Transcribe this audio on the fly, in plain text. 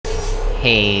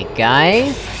Hey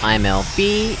guys, I'm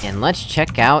LB, and let's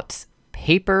check out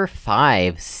Paper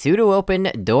 5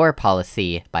 Pseudo-Open Door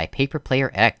Policy by Paper Player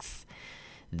X.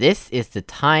 This is the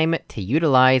time to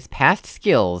utilize past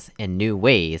skills in new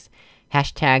ways.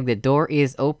 Hashtag the door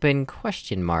is open ?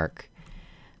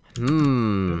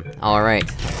 Alright,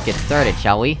 let's get started,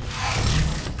 shall we?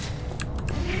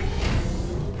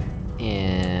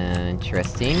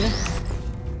 Interesting.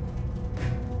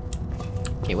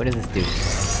 Okay, what does this do?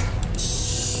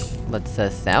 Lets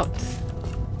us out.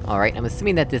 Alright, I'm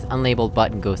assuming that this unlabeled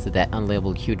button goes to that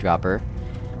unlabeled cube dropper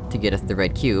to get us the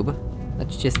red cube.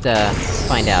 Let's just,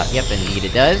 find out. Yep, indeed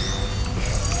it does.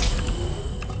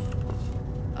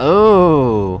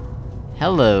 Oh!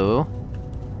 Hello!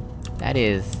 That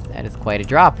is quite a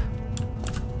drop.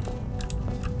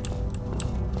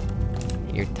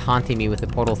 You're taunting me with a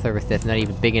portal service that's not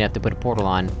even big enough to put a portal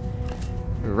on.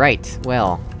 Right,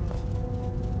 well...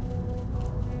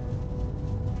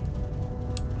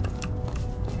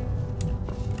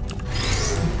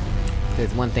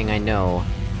 there's one thing I know...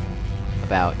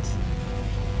 about...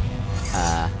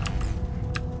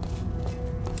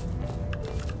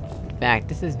 in fact,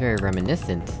 this is very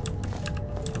reminiscent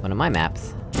of one of my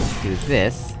maps. Let's do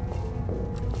this.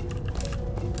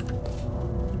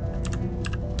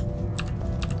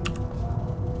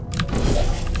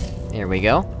 There we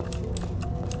go.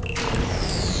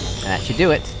 That should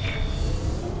do it.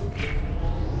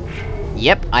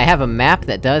 Yep, I have a map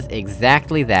that does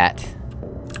exactly that.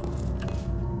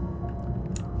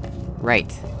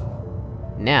 Right.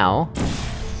 Now...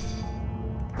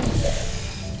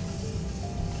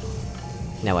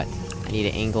 now what? I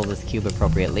need to angle this cube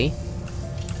appropriately.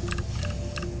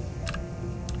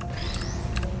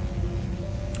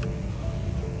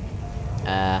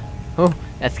 Oh!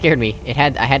 That scared me. I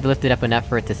had to lift it up enough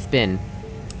for it to spin.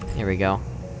 There we go.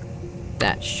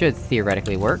 That should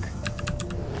theoretically work.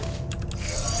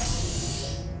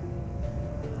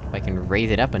 If I can raise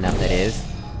it up enough, that is.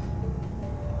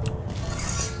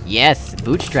 Yes!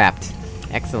 Bootstrapped!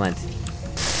 Excellent.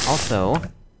 Also...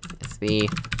 SV...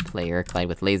 player, collide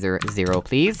with laser 0,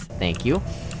 please. Thank you.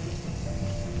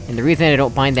 And the reason I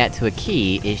don't bind that to a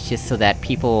key is just so that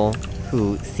people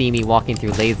who see me walking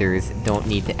through lasers don't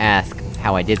need to ask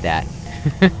how I did that.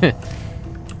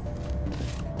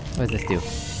 What does this do?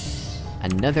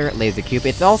 Another laser cube.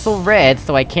 It's also red,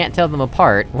 so I can't tell them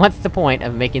apart. What's the point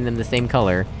of making them the same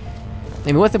color? I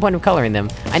mean, what's the point of coloring them?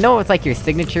 I know it's like your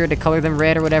signature to color them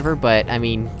red or whatever, but, I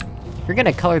mean... if you're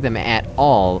gonna color them at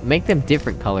all, make them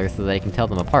different colors so that I can tell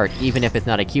them apart, even if it's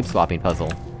not a cube-swapping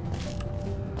puzzle.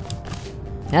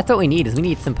 That's what we need, is we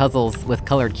need some puzzles with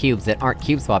colored cubes that aren't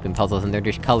cube-swapping puzzles, and they're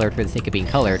just colored for the sake of being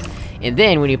colored. And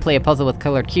then, when you play a puzzle with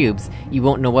colored cubes, you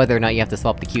won't know whether or not you have to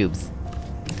swap the cubes.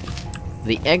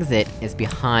 The exit is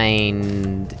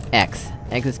behind... X.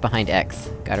 Exit's behind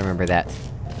X. Gotta remember that.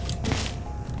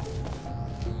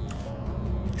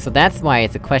 So that's why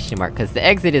it's a question mark, cause the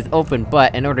exit is open,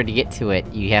 but in order to get to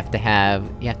it, you have to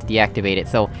deactivate it,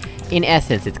 so... in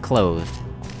essence, it's closed.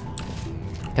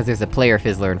 Cause there's a player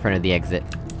fizzler in front of the exit.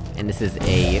 And this is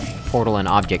a portal and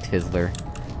object fizzler.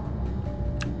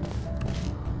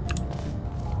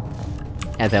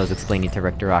 As I was explaining to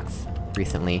Rectorox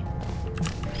recently.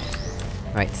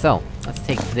 Right, so, let's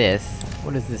take this.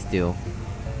 What does this do?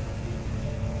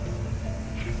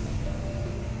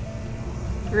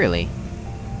 Really?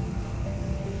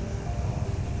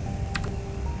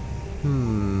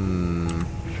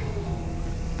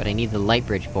 But I need the light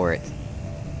bridge for it.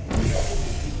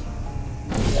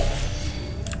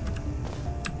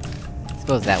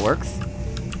 Suppose that works.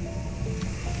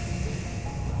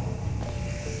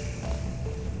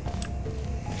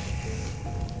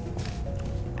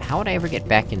 How would I ever get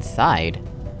back inside?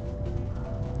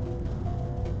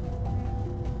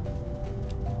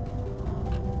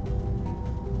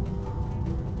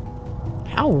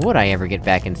 How would I ever get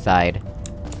back inside?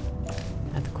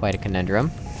 That's quite a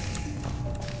conundrum.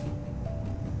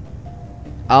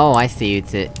 Oh, I see,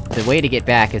 the way to get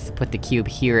back is to put the cube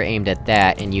here aimed at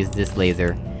that, and use this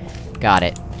laser. Got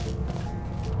it.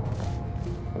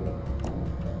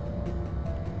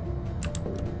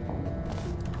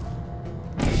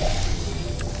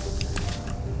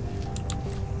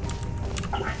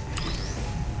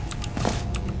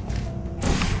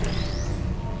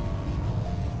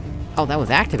 Oh, that was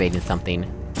activating something.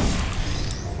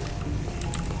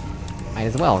 Might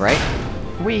as well, right?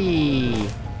 Whee!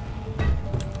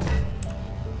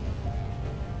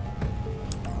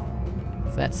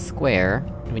 So that's square,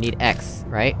 and we need X,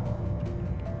 right?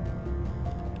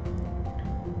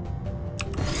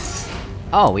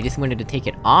 Oh, we just wanted to take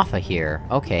it off of here.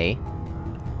 Okay.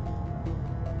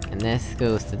 And And this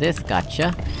goes to this,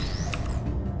 gotcha.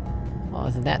 Well,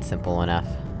 isn't that simple enough?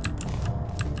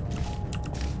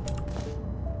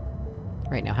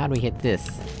 Right, now how do we hit this?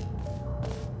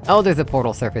 Oh, there's a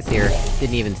portal surface here!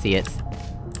 Didn't even see it.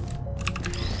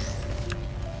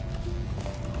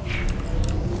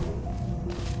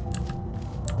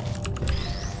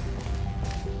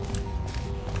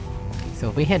 So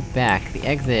if we head back, the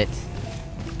exit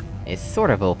is sort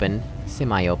of open.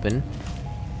 Semi-open.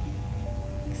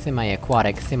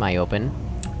 Semi-aquatic, semi-open.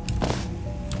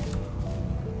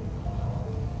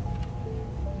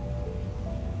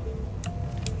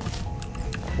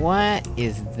 What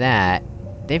is that?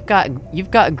 You've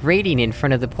got grading in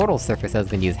front of the portal surface I was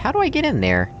gonna use. How do I get in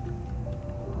there?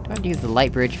 Do I have to use the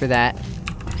light bridge for that?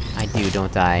 I do,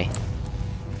 don't I?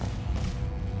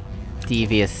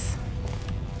 Devious.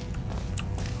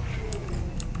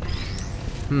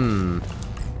 Well,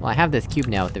 I have this cube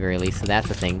now at the very least, so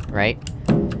that's a thing, right?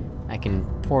 I can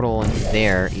portal into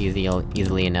there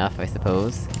easily enough, I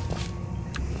suppose.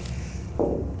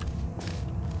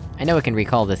 I know I can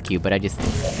recall this cube, but I just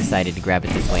decided to grab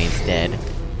it this way instead.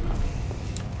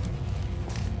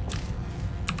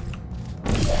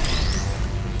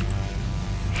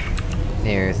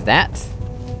 There's that.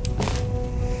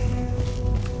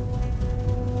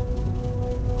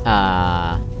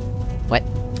 What?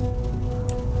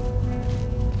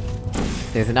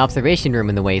 There's an observation room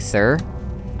in the way, sir.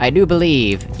 I do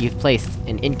believe you've placed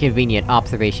an inconvenient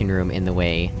observation room in the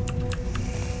way.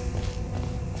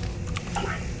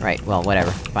 Right, well, whatever.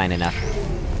 Fine enough.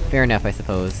 Fair enough, I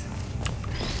suppose.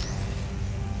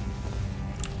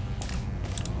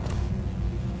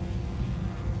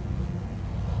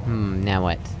 Now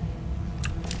what?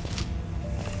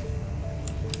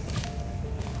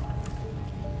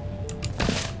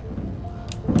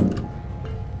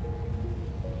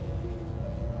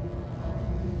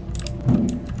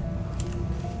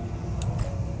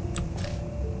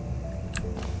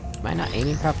 Am I not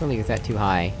aiming properly, or is that too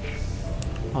high?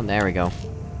 Oh, there we go.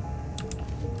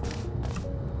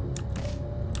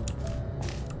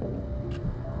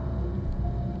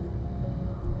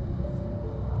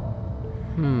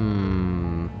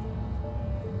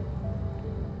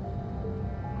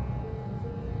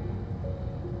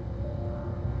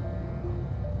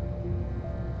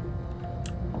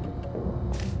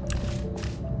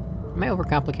 Am I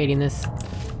overcomplicating this?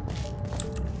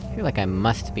 I feel like I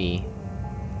must be.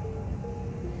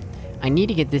 I need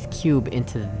to get this cube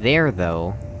into there,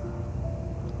 though.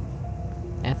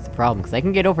 That's the problem, because I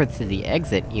can get over to the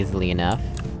exit easily enough.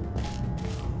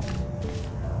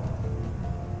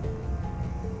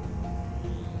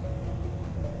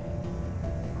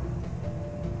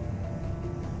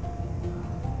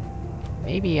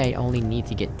 Maybe I only need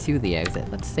to get to the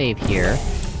exit. Let's save here.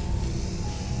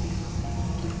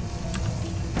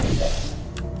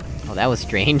 Oh, that was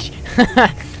strange.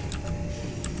 I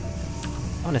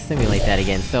wanna simulate that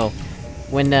again. So,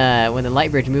 when the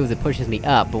light bridge moves, it pushes me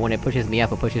up, but when it pushes me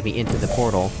up, it pushes me into the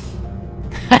portal.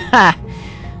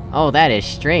 Oh, that is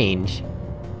strange.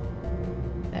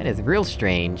 That is real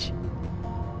strange.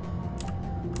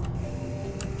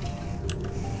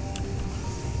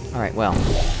 Alright, well,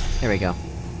 there we go.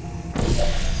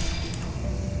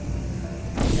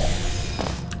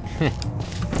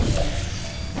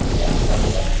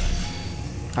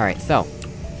 Alright, so...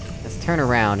 let's turn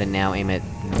around and now aim at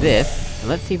this, and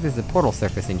let's see if there's a portal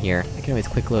surface in here. I can always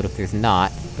quick load if there's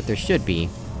not, but there should be.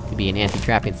 To be an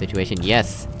anti-trapping situation,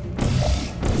 yes!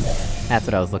 That's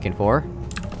what I was looking for.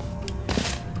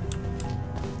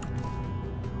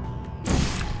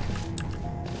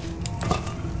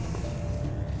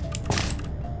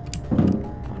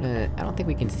 I don't think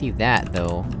we can see that,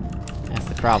 though. That's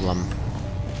the problem.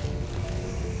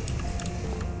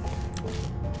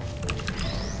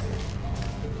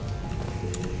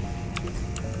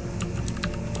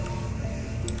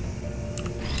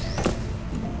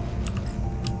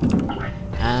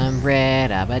 I'm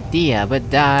red, I'm a dia, but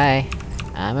die.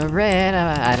 I'm a red,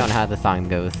 I don't know how the song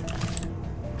goes.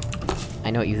 I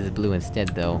know it uses blue instead,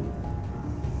 though.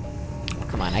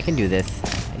 Come on, I can do this.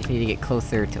 I just need to get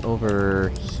closer to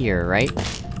over here, right?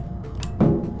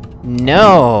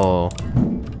 No!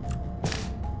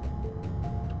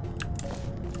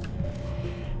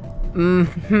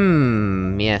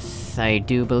 Yes, I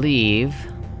do believe...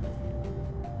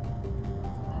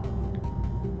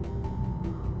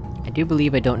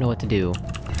 I don't know what to do.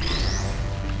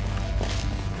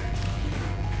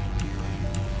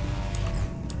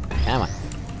 Come on.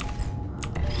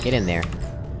 Get in there.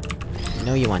 I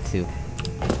know you want to.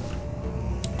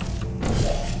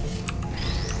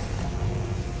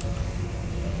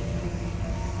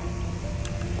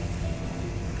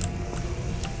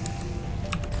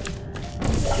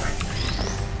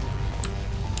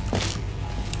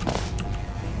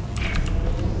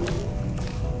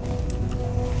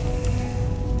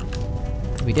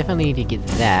 we definitely need to get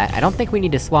that. I don't think we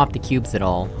need to swap the cubes at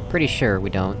all. Pretty sure we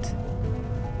don't.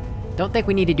 Don't think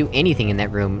we need to do anything in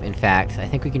that room, in fact. I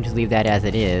think we can just leave that as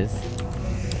it is.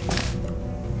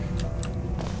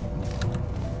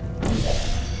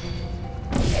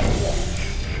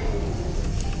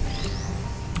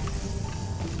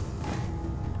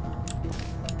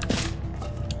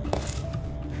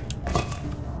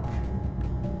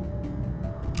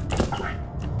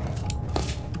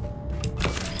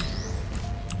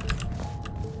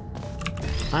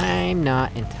 I'm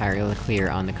not entirely clear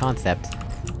on the concept.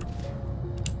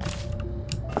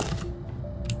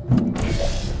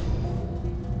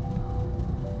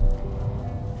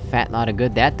 Fat lot of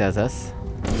good that does us.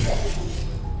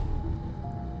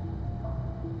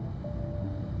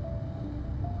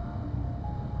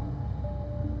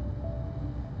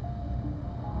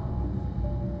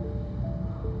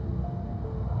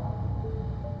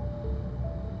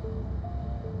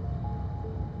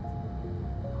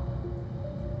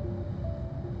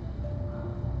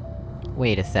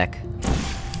 Wait a sec.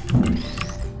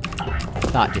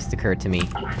 Thought just occurred to me.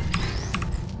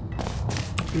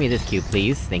 Give me this cube,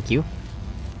 please, thank you.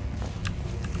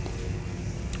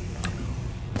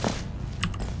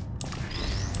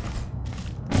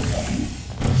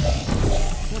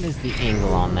 What is the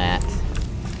angle on that?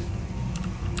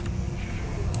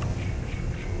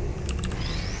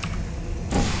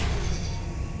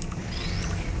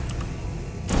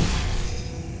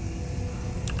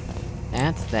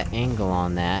 That's the angle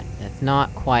on that. That's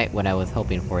not quite what I was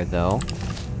hoping for, though.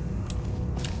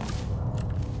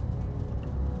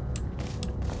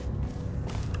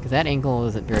 Cause that angle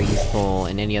isn't very useful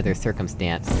in any other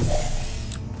circumstance.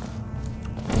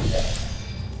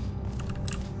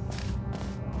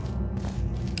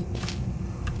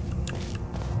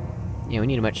 Yeah, we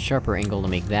need a much sharper angle to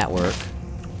make that work.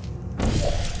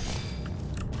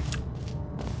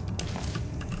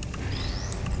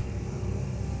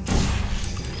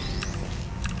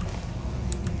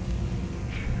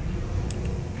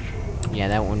 Yeah,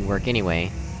 that wouldn't work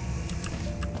anyway.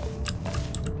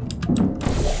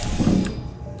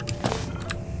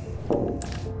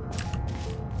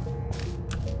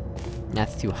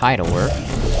 That's too high to work.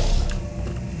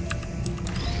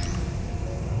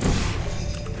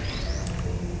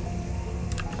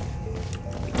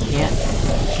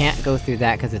 We can't go through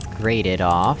that cause it's graded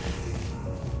off.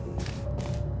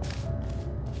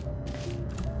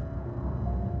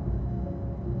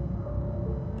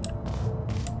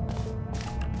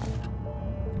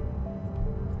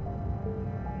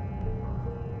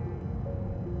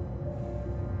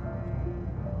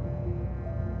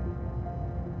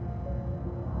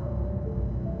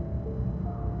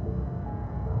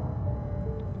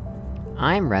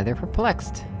 I'm rather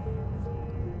perplexed.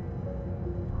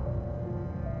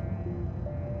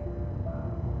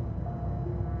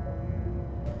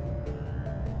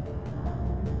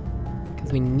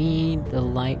 Cause we need the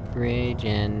light bridge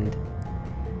and...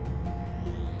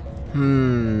 I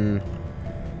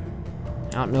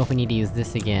don't know if we need to use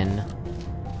this again.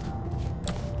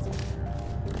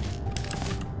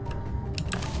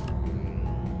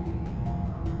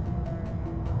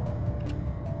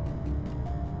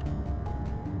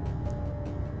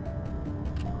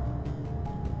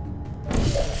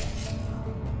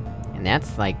 And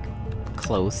that's, like,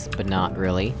 close, but not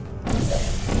really.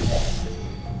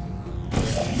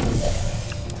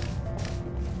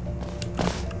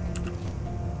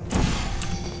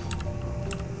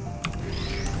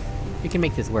 If we can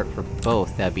make this work for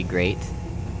both, that'd be great.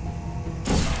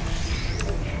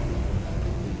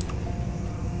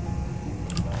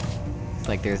 It's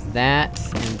like there's that,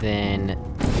 and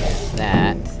then... there's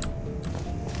that.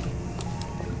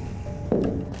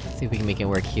 Let's see if we can make it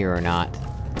work here or not.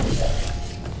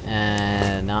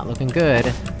 Not looking good.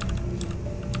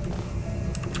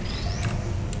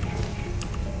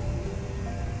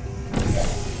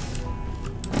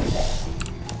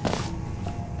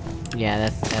 Yeah,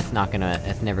 that's not gonna-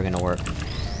 that's never gonna work.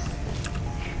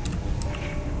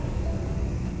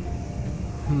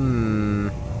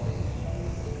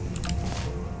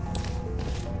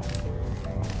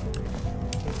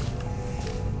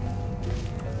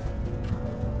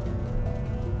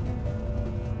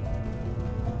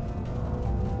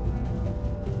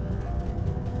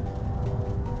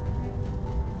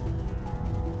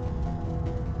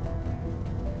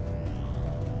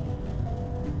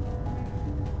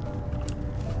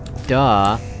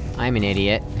 Duh. I'm an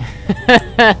idiot.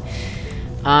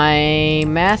 I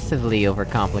massively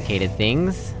overcomplicated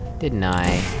things, didn't I?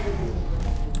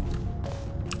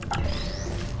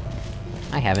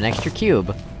 I have an extra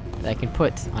cube that I can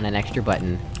put on an extra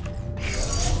button.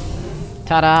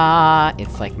 Ta-da!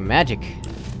 It's like magic!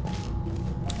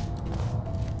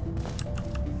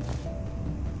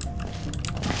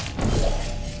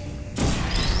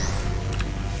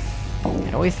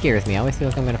 It always scares me, I always feel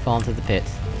like I'm gonna fall into the pit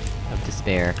of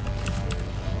despair.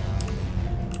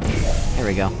 There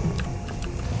we go.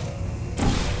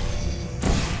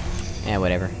 Yeah,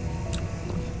 whatever.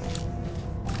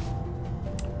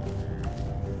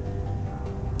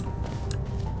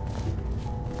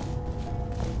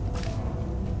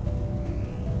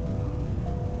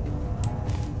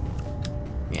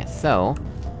 Yeah, so...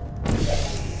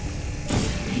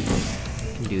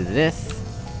 do this...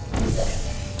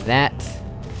 that...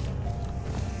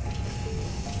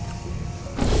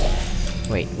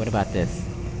 Wait, what about this?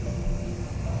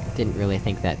 Didn't really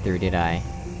think that through, did I?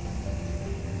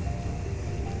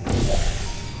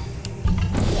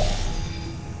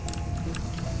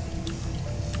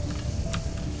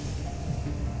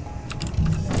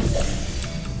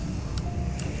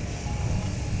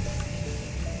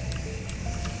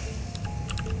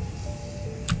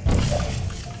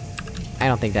 I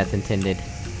don't think that's intended.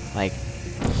 Like,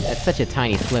 that's such a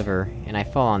tiny sliver, and I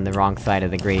fall on the wrong side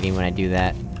of the grating when I do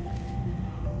that.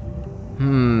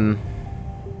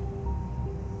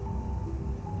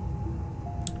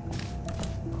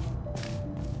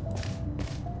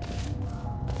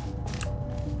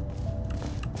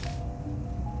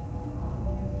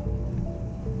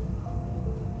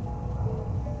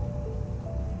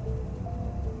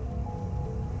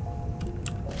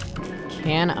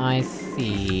 Can I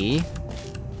see...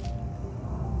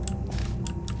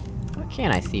 What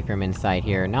can I see from inside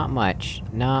here? Not much.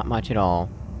 Not much at all.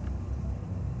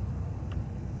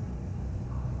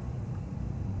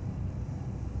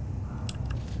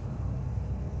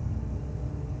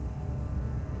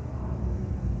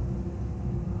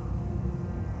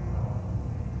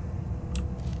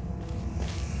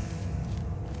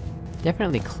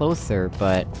 Definitely closer,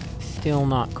 but still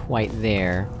not quite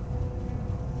there.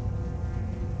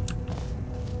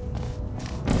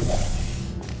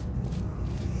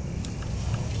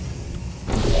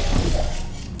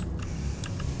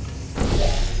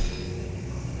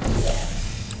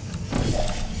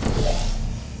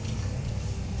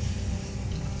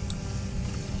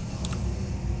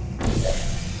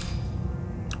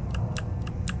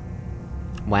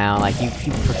 Wow, like, you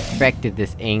perfected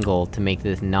this angle to make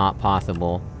this not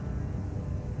possible.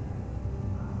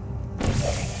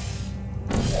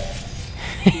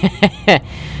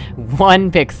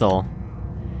 One pixel!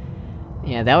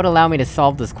 Yeah, that would allow me to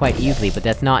solve this quite easily, but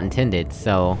that's not intended,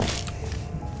 so...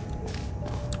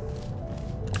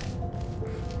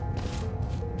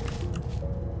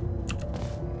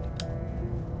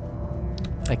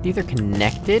 Like, these are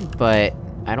connected, but...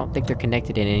 I don't think they're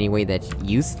connected in any way that's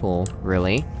useful,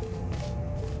 really.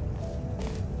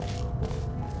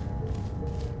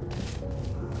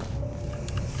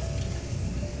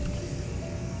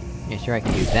 Yeah, sure I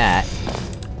can do that.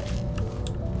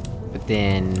 But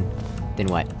then... then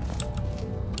what?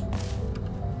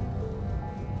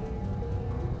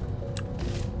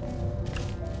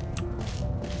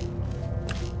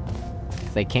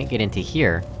 'Cause I can't get into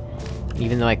here.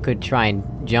 Even though I could try and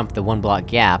jump the one block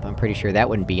gap, I'm pretty sure that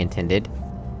wouldn't be intended.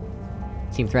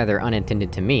 Seems rather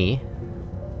unintended to me.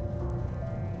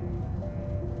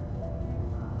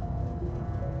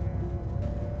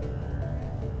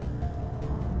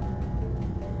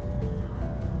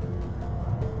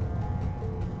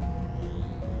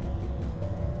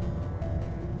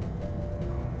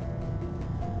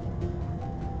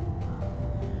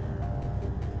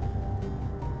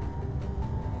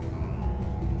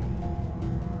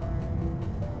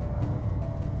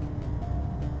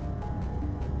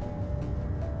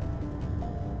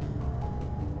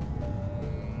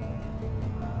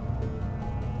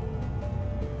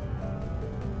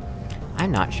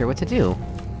 I'm not sure what to do.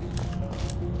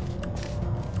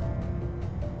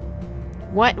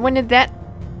 What? When did that...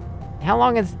 How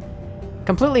long is...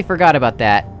 Completely forgot about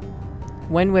that.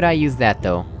 When would I use that,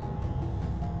 though?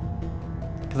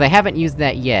 'Cause I haven't used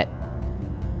that yet.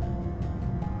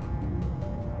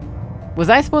 Was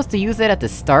I supposed to use that at the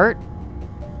start?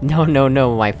 No, no,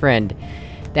 no, my friend.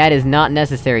 That is not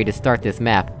necessary to start this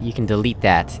map. You can delete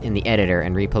that in the editor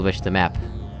and republish the map.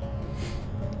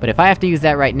 But if I have to use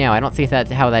that right now, I don't see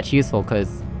how that's useful,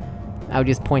 cause... I would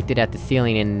just point it at the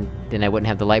ceiling and then I wouldn't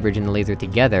have the light bridge and the laser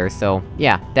together, so...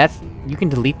 Yeah, that's... you can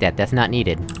delete that, that's not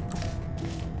needed.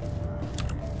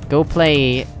 Go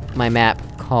play my map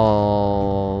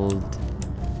called...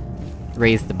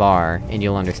 Raise the Bar, and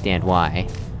you'll understand why.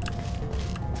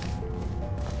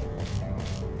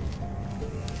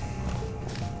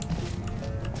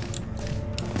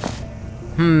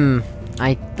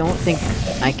 I don't think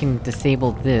I can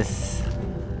disable this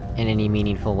in any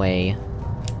meaningful way.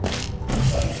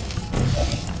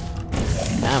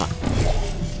 Come on.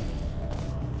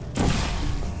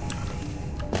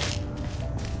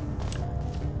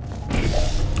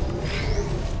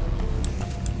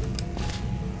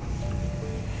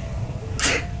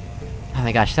 Oh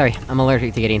my gosh, sorry, I'm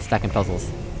allergic to getting stuck in puzzles.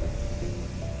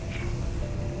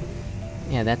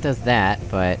 Yeah, that does that,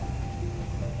 but...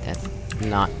 that's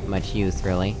not much use,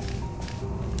 really.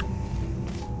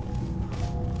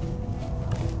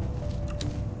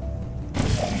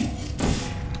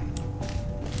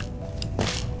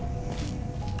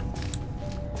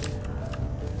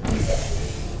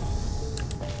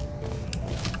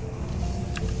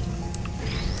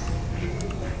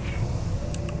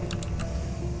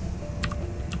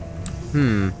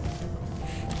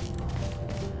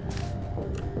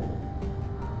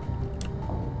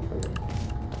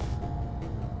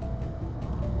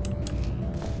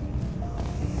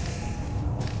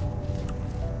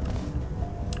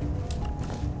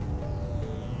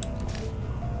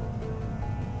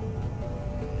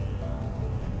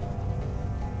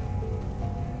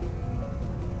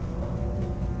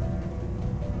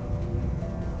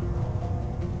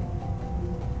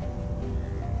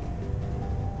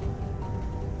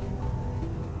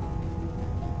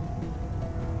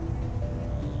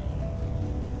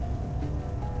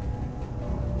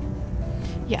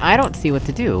 Yeah, I don't see what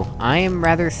to do. I am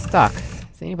rather stuck.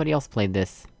 Has anybody else played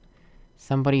this?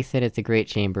 Somebody said it's a great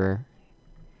chamber,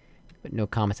 but no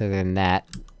comments other than that.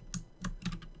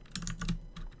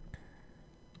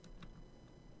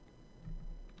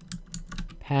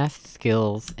 Past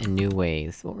skills and new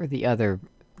ways. What were the other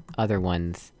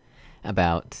ones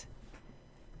about?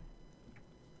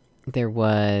 There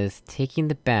was taking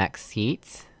the back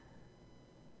seat.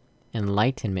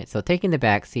 Enlightenment. So taking the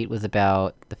back seat was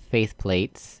about the faith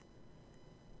plates.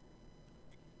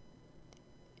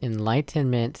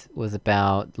 Enlightenment was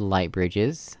about light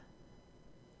bridges.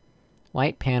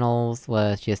 White panels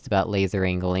was just about laser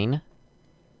angling.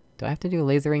 Do I have to do a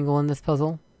laser angle in this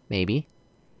puzzle? Maybe.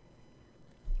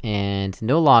 And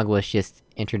no log was just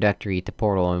introductory to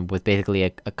Portal, and was basically a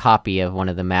copy of one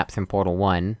of the maps from Portal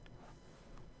 1.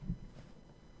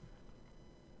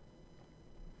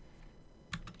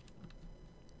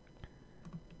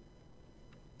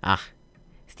 Ah.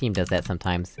 Steam does that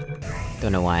sometimes.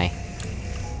 Don't know why.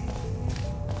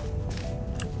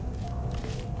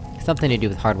 Something to do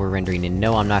with hardware rendering, and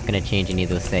no, I'm not gonna change any of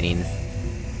those settings.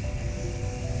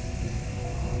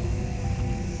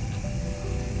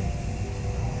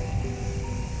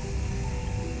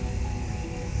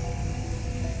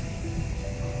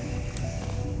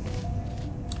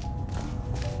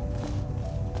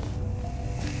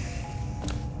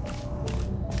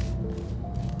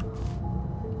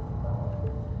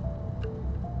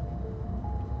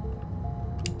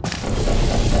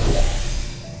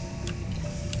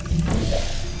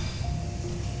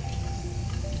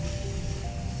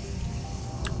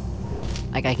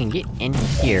 Like, I can get in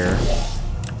here...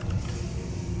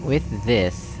 with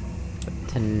this, but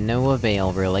to no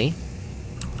avail, really.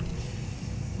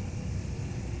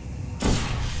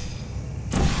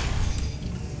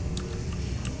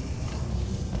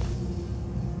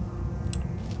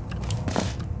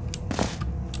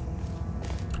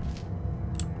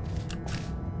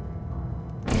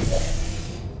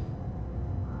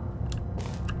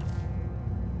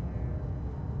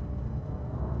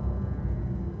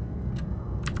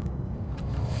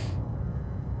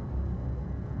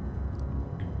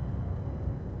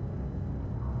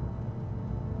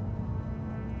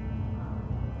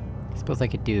 Suppose I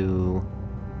could do...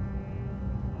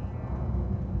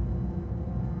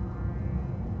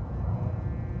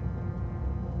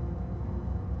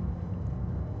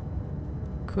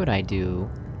 Could I do...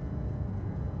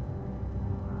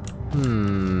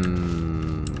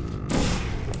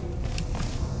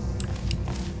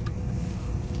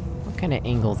 What kind of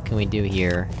angles can we do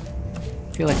here?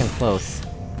 I feel like I'm close.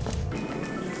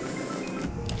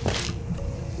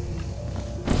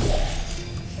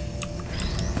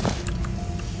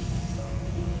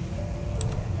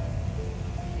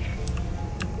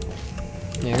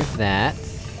 There's that.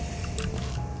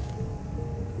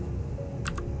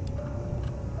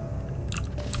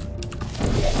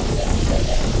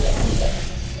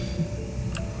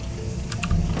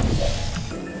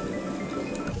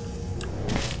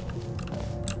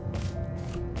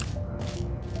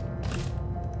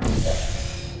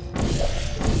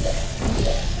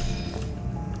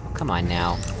 Oh, come on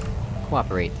now.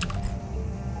 Cooperate.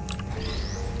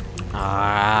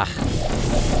 Ah.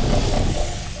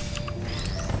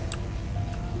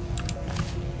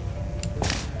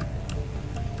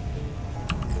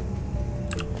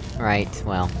 Right,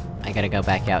 well, I gotta go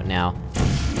back out now.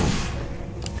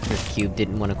 This cube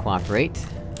didn't want to cooperate.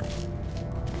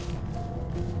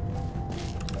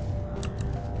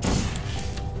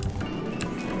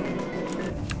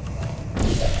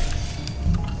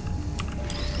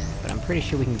 But I'm pretty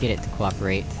sure we can get it to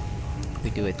cooperate. If we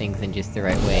do it things in just the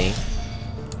right way.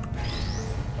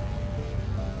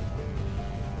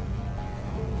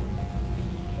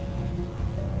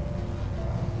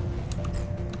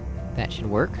 That should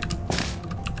work.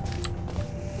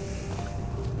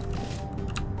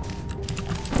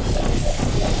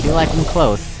 I feel like I'm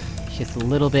close. It's just a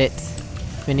little bit...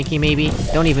 finicky, maybe?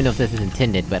 Don't even know if this is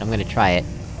intended, but I'm gonna try it.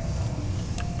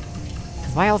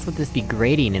 Cause why else would this be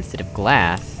grating instead of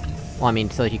glass? Well, I mean,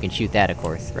 so that you can shoot that, of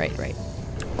course. Right, right.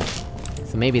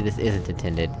 So maybe this isn't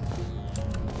intended.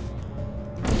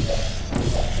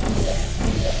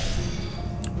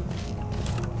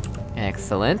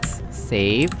 Excellent.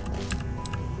 Save.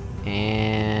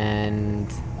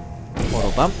 And...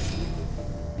 portal bump.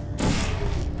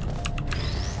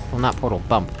 Well, not portal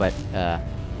bump, but,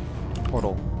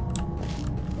 portal...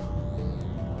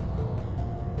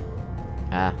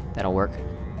 that'll work.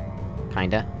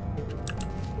 Kinda.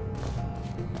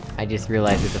 I just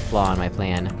realized there's a flaw in my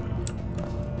plan.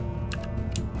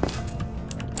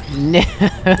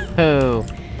 No!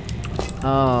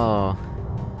 Oh...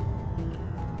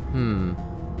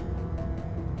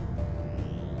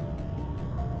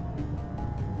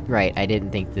 Right, I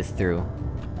didn't think this through.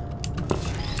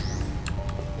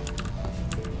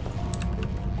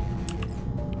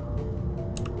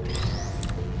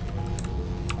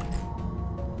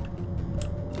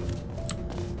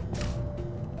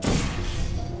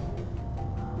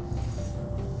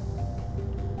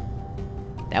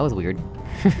 That was weird.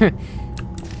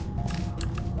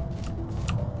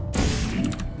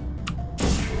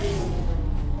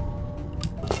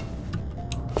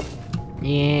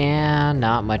 Yeah,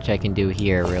 not much I can do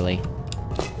here, really.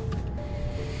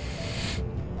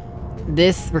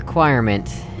 This requirement...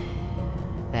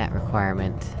 that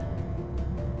requirement...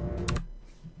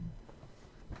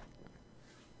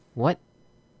 What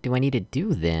do I need to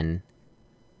do, then?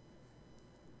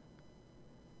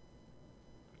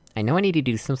 I know I need to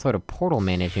do some sort of portal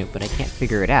management, but I can't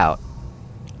figure it out.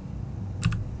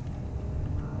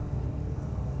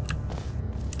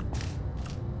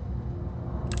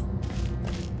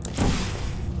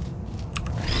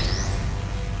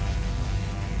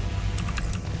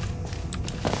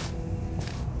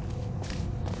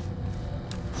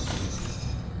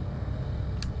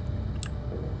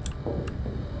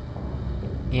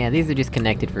 Yeah, these are just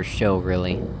connected for show,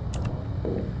 really.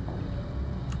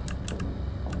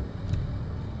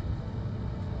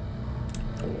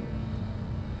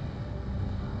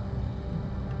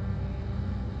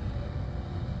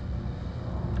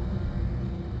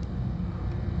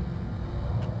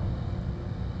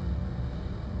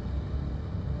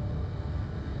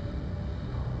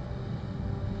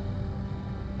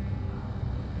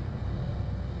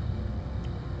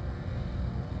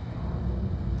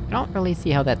 I don't really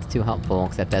see how that's too helpful,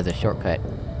 except as a shortcut.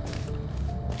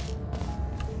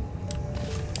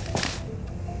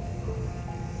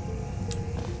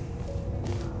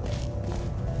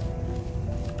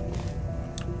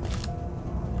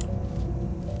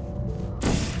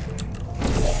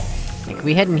 Like, if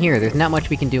we head in here, there's not much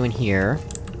we can do in here.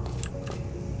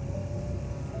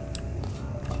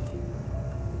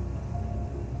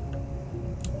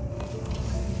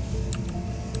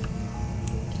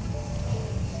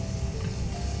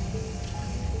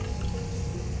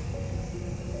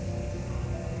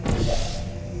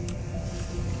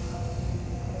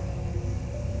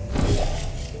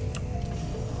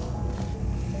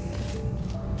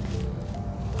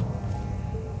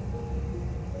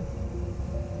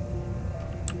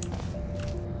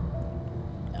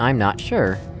 I'm not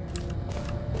sure.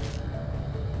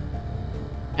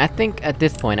 I think at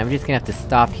this point, I'm just gonna have to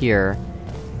stop here,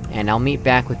 and I'll meet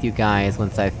back with you guys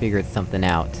once I've figured something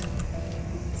out.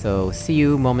 So, see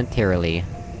you momentarily.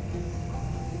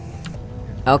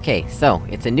 Okay, so,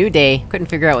 it's a new day, couldn't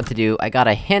figure out what to do. I got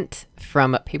a hint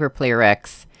from Paper Player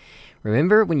X.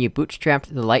 Remember when you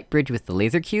bootstrapped the light bridge with the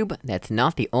laser cube? That's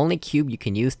not the only cube you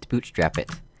can use to bootstrap it.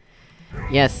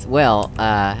 Yes, well,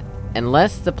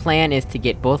 unless the plan is to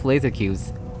get both laser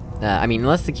cubes...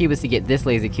 unless the cube is to get this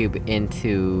laser cube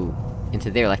into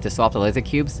there, like to swap the laser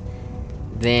cubes,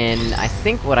 then I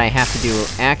think what I have to do,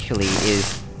 actually,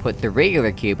 is put the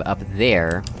regular cube up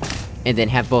there, and then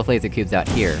have both laser cubes out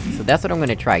here. So that's what I'm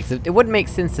gonna try, cause it wouldn't make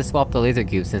sense to swap the laser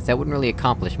cubes, since that wouldn't really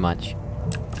accomplish much.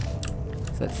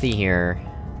 So let's see here...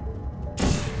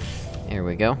 There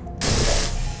we go.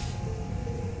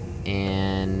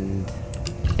 And...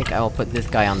 I think I will put this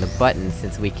guy on the button,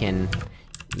 since we can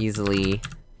easily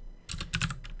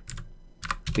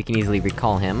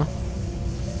recall him.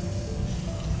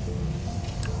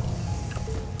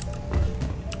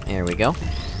 There we go.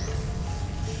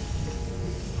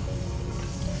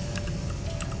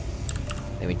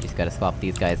 Then we just gotta swap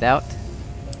these guys out.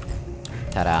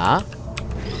 Ta-da!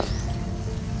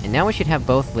 And now we should have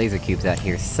both laser cubes out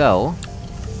here, so...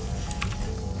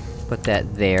 put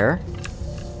that there.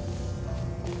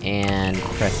 And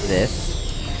press this.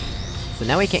 So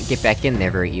now we can't get back in there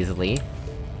very easily.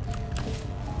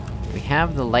 We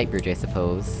have the light bridge, I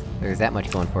suppose. There's that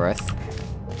much going for us.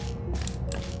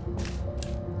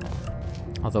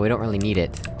 Although we don't really need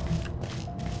it.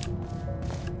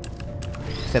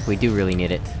 Except we do really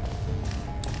need it.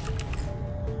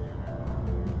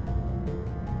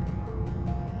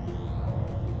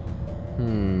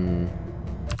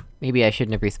 Maybe I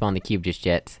shouldn't have respawned the cube just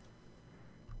yet.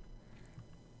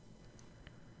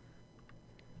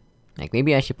 Like,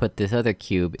 maybe I should put this other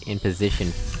cube in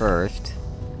position first.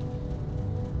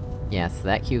 Yeah, so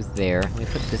that cube's there. Let me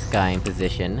put this guy in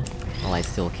position, while I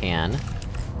still can.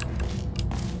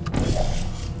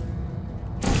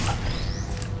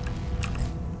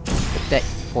 Put that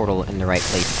portal in the right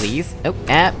place, please. Oh,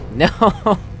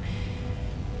 no!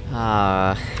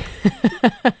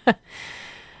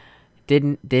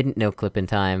 Didn't no-clip in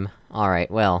time. Alright,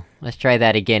 well, let's try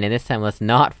that again, and this time let's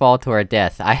not fall to our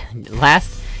deaths.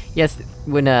 Yes,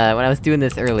 when I was doing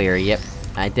this earlier, yep,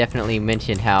 I definitely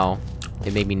mentioned how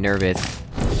it made me nervous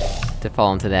to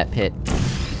fall into that pit.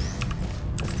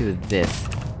 Let's do this.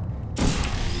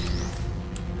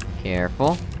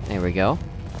 Careful. There we go.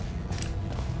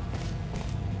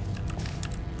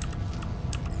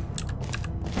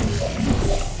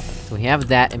 So we have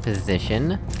that in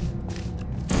position.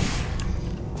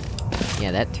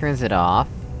 Yeah, that turns it off.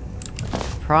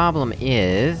 Problem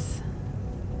is...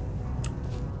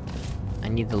 I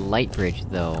need the light bridge,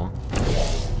 though.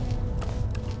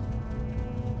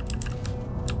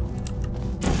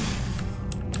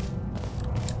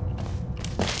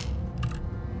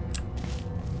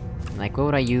 Like, what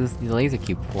would I use the laser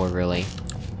cube for, really?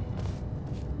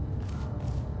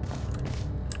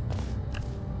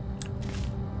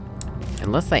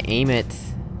 Unless I aim it...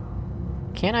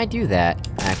 Can I do that,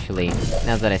 actually,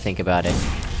 now that I think about it?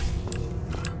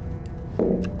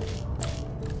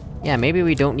 Yeah, maybe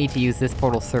we don't need to use this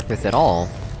portal surface at all.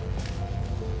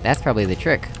 That's probably the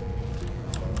trick.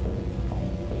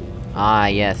 Ah,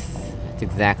 yes. That's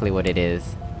exactly what it is.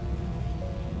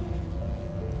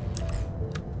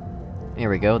 There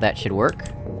we go, that should work.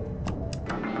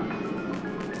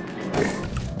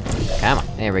 Come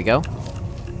on, there we go.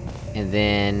 And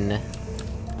then...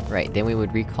 Right, then we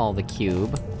would recall the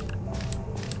cube.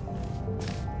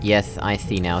 Yes, I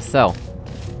see now, so...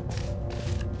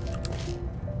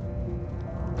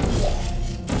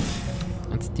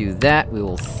 Let's do that, we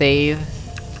will save...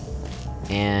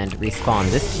 and respawn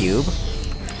this cube.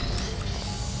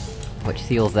 Which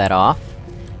seals that off.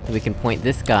 And we can point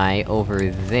this guy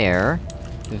over there.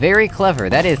 Very clever,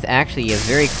 that is actually a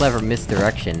very clever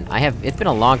misdirection. It's been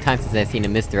a long time since I've seen a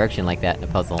misdirection like that in a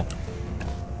puzzle.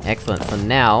 Excellent, so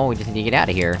now, we just need to get out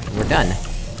of here, and we're done.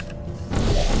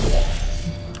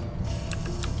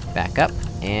 Back up,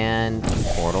 and...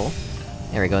 portal.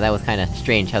 There we go, that was kinda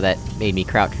strange how that made me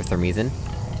crouch for some reason.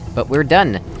 But we're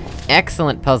done!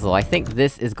 Excellent puzzle, I think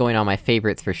this is going on my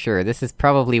favorites for sure. This is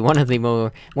probably one of the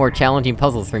more challenging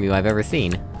puzzles from you I've ever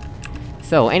seen.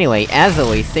 So anyway, as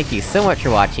always, thank you so much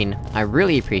for watching, I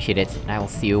really appreciate it, and I will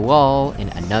see you all in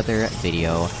another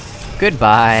video.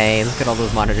 Goodbye! Look at all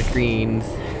those monitor screens!